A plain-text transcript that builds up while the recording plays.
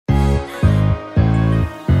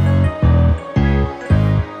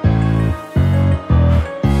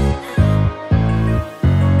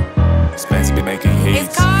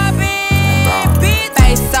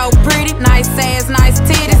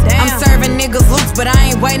but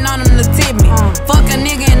I ain't waiting on them to tip me. Fuck a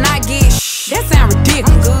nigga and I get that sound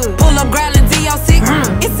ridiculous. Pull up growling D06,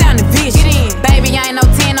 it sounded vicious. Baby, I ain't no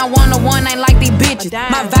 10, I want no one, ain't like these bitches.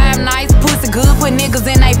 My vibe nice, pussy good, put niggas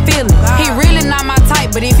in they feelings. He really not my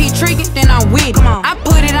type, but if he tricky, then I'm with it. I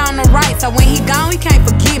put it on the right, so when he gone, he can't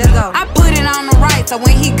forget it. I put it on the right, so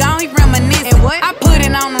when he gone, he reminiscing. I put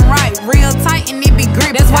it on the right, real tight and it be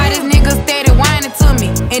grip. That's why this nigga steady whining to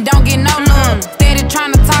me and don't get no love. Steady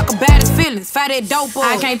trying to talk about his feelings, fight that dope up.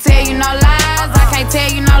 I can't tell you no lies, I can't tell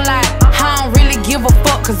you no lies. I don't really give a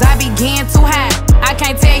fuck, cause I be getting too high. I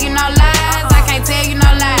can't tell you no lies, I can't tell you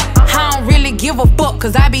no lies. I don't really give a fuck,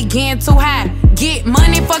 cause I be getting too high. Get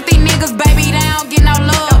money, fuck these niggas, baby, they don't get no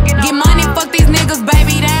love. Get money, fuck these niggas,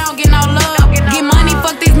 baby, they don't get no love. Get money,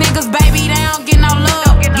 fuck these niggas, baby, they don't get no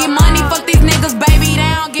love. Get money, fuck these niggas, baby,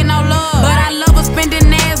 they don't get no love. But I love her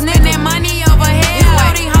spending ass, nigga, that money over here.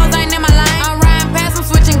 All these hoes ain't in my line, I'm riding past, I'm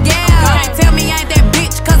switching gears. You can't tell me I ain't that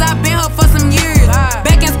bitch, cause I been her for some years.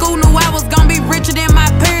 Back in school, knew I was gonna be richer than my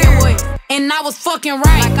peers. And I was fucking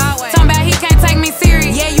right. Talking about he can't take me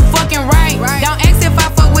serious. Yeah, you fucking right. Don't ask if I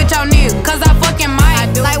fuck with your nigga, cause I fucking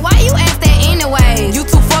might. Like, why you ask that anyway? You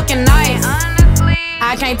too fucking nice. Honestly,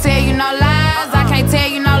 I can't tell you no lies, I can't tell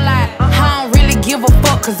you no lies. I don't really give a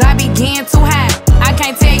fuck, cause I be getting too high. I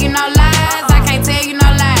can't tell you no lies, I can't tell you no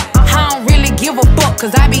lies. I don't really give a fuck,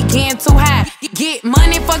 cause I be getting too high. Get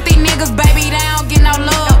money, fuck these niggas, baby, down.